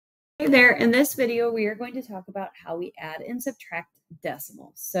Hey there, in this video we are going to talk about how we add and subtract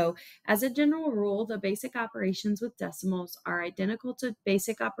decimals. So as a general rule, the basic operations with decimals are identical to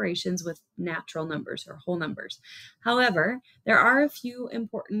basic operations with natural numbers or whole numbers. However, there are a few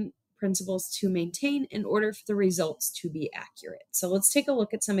important principles to maintain in order for the results to be accurate. So let's take a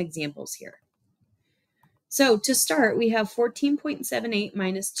look at some examples here. So to start, we have 14.78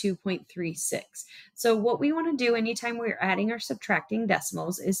 minus 2.36. So what we want to do anytime we're adding or subtracting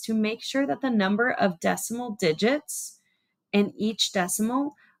decimals is to make sure that the number of decimal digits in each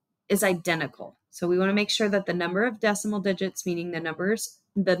decimal is identical. So we want to make sure that the number of decimal digits, meaning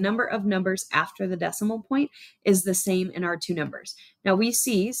the number of numbers after the decimal point, is the same in our two numbers. Now we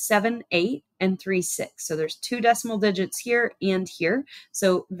see 7, 8, and 3, 6. So there's two decimal digits here and here.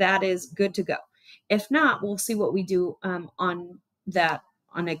 So that is good to go. If not, we'll see what we do on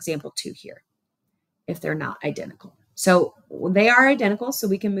example 2 here, if they're not identical. So they are identical, so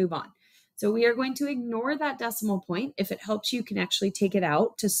we can move on. So we are going to ignore that decimal point. If it helps, you can actually take it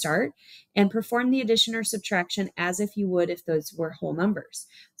out to start and perform the addition or subtraction as if you would if those were whole numbers.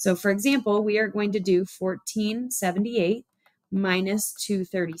 So for example, we are going to do 1478 minus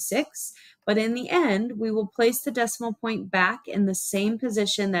 236. But in the end, we will place the decimal point back in the same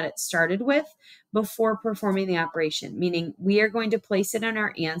position that it started with before performing the operation, meaning we are going to place it in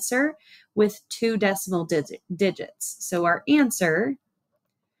our answer with two decimal digits. So our answer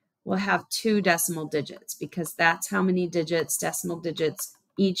will have two decimal digits because that's how many decimal digits,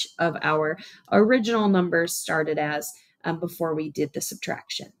 each of our original numbers started as before we did the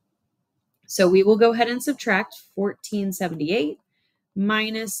subtraction. So we will go ahead and subtract 1478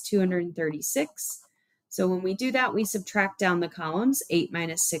 minus 236. So when we do that, we subtract down the columns. 8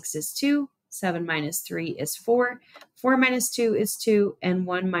 minus 6 is 2, 7 minus 3 is 4, 4 minus 2 is 2, and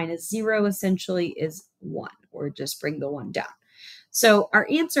 1 minus 0 essentially is 1, or just bring the 1 down. So our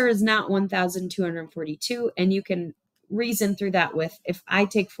answer is not 1,242, and you can reason through that with, if I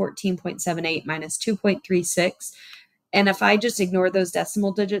take 14.78 minus 2.36, and if I just ignore those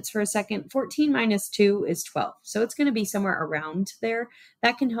decimal digits for a second, 14 minus 2 is 12. So it's going to be somewhere around there.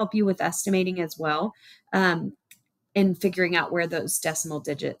 That can help you with estimating as well, in figuring out where those decimal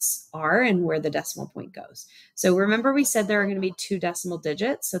digits are and where the decimal point goes. So remember, we said there are going to be two decimal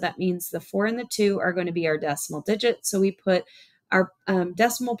digits. So that means the 4 and the 2 are going to be our decimal digits. So we put our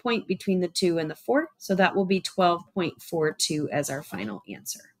decimal point between the 2 and the 4. So that will be 12.42 as our final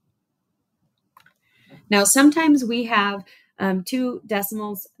answer. Now, sometimes we have two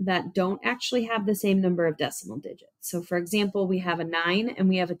decimals that don't actually have the same number of decimal digits. So for example, we have a 9 and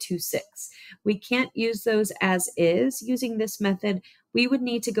we have a 26. We can't use those as is using this method. We would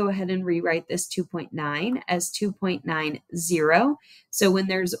need to go ahead and rewrite this 2.9 as 2.90. So when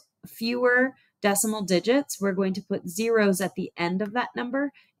there's fewer decimal digits, we're going to put zeros at the end of that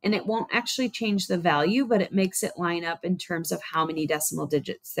number, and it won't actually change the value, but it makes it line up in terms of how many decimal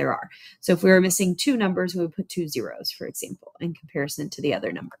digits there are. So if we were missing two numbers, we would put 2 zeros, for example, in comparison to the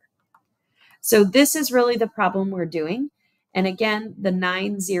other number. So this is really the problem we're doing. And again, the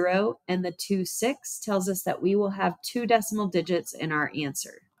 90 and the 26 tells us that we will have two decimal digits in our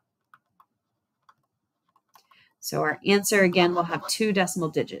answer. So our answer, again, will have two decimal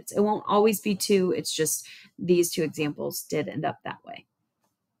digits. It won't always be 2. It's just these two examples did end up that way.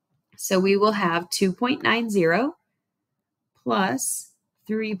 So we will have 2.90 plus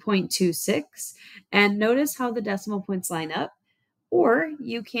 3.26. And notice how the decimal points line up. Or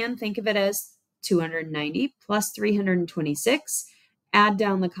you can think of it as 290 plus 326, add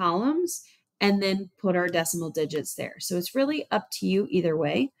down the columns, and then put our decimal digits there. So it's really up to you either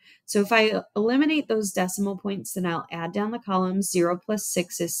way. So if I eliminate those decimal points, then I'll add down the columns. 0 plus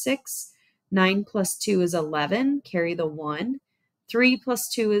 6 is 6. 9 plus 2 is 11. Carry the 1. 3 plus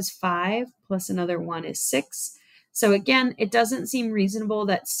 2 is 5. Plus another 1 is 6. So again, it doesn't seem reasonable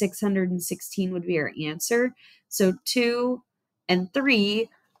that 616 would be our answer. So 2 and 3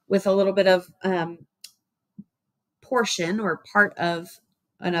 with a little bit of portion or part of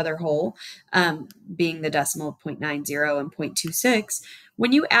another whole, being the decimal 0.90 and 0.26.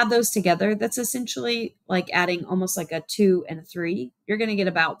 When you add those together, that's essentially like adding almost like a 2 and a 3. You're going to get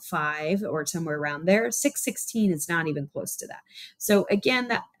about 5 or somewhere around there. 616 is not even close to that. So again,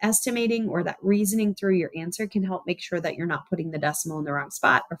 that estimating or that reasoning through your answer can help make sure that you're not putting the decimal in the wrong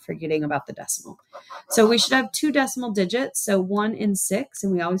spot or forgetting about the decimal. So we should have two decimal digits, so 1 and 6,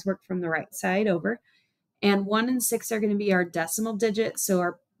 and we always work from the right side over. And 1 and 6 are going to be our decimal digits.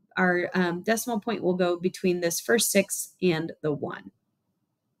 So our decimal point will go between this first 6 and the 1.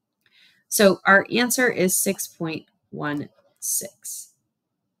 So our answer is 6.16.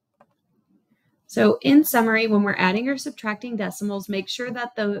 So in summary, when we're adding or subtracting decimals, make sure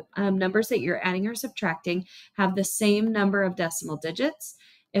that the numbers that you're adding or subtracting have the same number of decimal digits.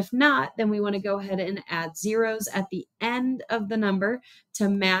 If not, then we want to go ahead and add zeros at the end of the number to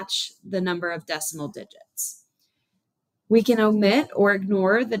match the number of decimal digits. We can omit or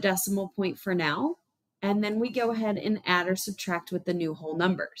ignore the decimal point for now, and then we go ahead and add or subtract with the new whole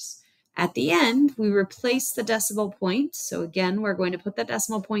numbers. At the end, we replace the decimal point. So again, we're going to put the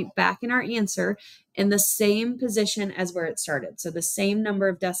decimal point back in our answer in the same position as where it started. So the same number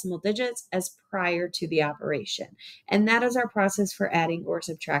of decimal digits as prior to the operation. And that is our process for adding or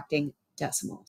subtracting decimals.